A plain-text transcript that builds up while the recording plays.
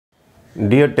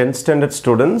Dear 10th standard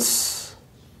students,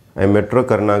 I am Metro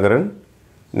Karnagaran.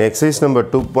 In exercise number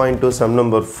 2.2, sum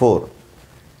number 4.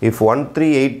 If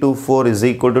 13824 is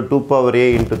equal to 2 power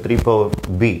a into 3 power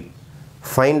b,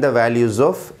 find the values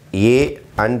of a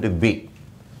and b.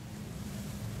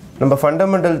 Number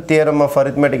fundamental theorem of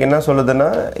arithmetic enna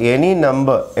solludana, any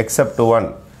number except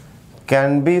 1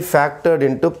 can be factored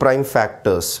into prime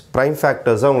factors. Prime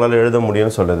factors are ungala eludha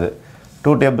mudiyum solludhu.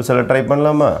 Two tables alla try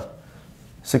pannalama.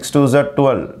 6 2s are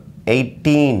 12,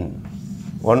 18,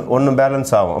 one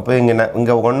balance ஆகும். அப்போ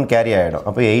இங்க 1 carry ஆயிடும்.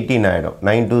 அப்போ 18 ஆயிடும்.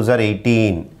 9 2s are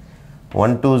 18,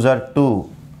 1 2s are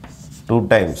 2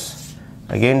 times,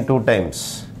 again 2 times,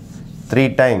 3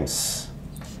 times,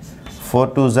 4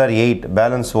 2s are 8,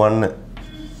 balance 1,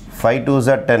 5 2s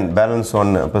are 10, balance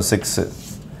 1, அப்போ 6,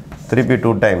 3p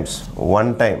 2 times,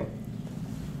 1 time,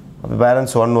 அப்போ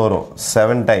balance 1 வரும்,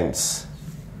 7 times,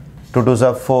 2 2s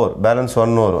are 4, balance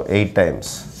 1 வரும், 8 times,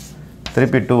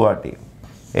 3p 2 வாட்டி,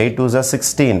 8 2s are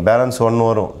 16, balance 1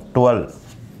 வரும், 12,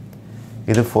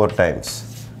 இது 4 times,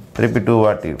 3p 2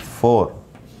 வாட்டி, 4,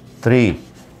 3,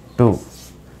 2,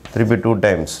 3p 2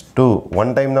 times, 2,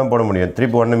 1 time தான் போட முடியும்,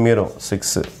 3p 1 மீறும்,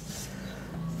 6,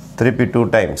 3p 2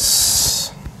 times,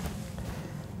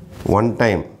 1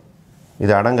 time,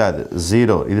 இது அடங்காது,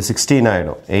 0, இது 16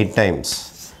 ஆயிடும், 8 times,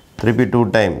 3p 2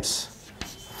 times,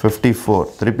 54,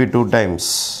 3p 2 times,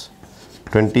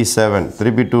 27,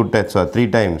 3p 2 times, 3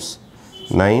 times,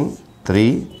 9,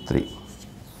 3, 3.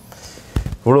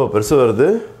 இவ்வளோ பெருசு வருது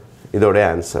இதோடைய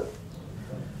ஆன்சர்.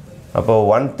 அப்போ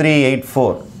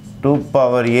 1384 2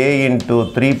 power a into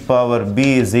 3 power b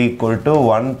is equal to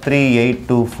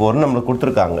 13824 நம்மளுக்கு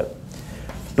கொடுத்துருக்காங்க.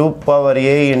 2 power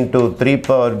a into 3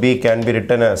 power b can be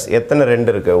written as எத்தனை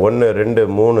 2 இருக்கு? 1 2 3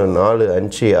 4 5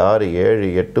 6 7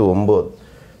 8 9,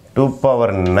 2 power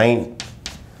 9,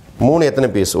 3 எத்தனை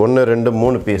piece? 1 2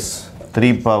 3 piece,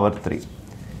 3 power 3.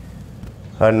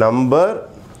 A number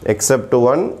except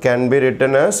 1 can be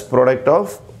written as product of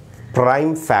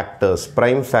prime factors.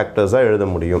 Prime factors எழுத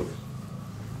முடியும்.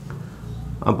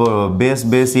 அப்போ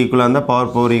base ஈக்குவலாக இருந்தால்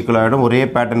பவர் ஈக்குவல் ஆகிடும். ஒரே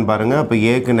பேட்டர்ன் பாருங்கள். அப்போ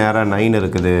ஏக்கு நேராக 9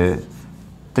 இருக்குது,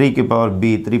 3க்கு பவர்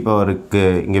b 3 பவர்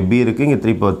இருக்குது, இங்கே b இருக்குது, இங்கே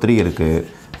 3 power 3 இருக்குது.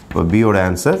 இப்போ பியோட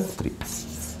answer 3.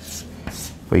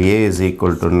 So a is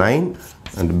equal to 9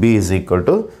 and b is equal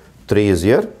to 3 is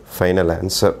your final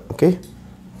answer. Okay,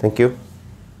 thank you.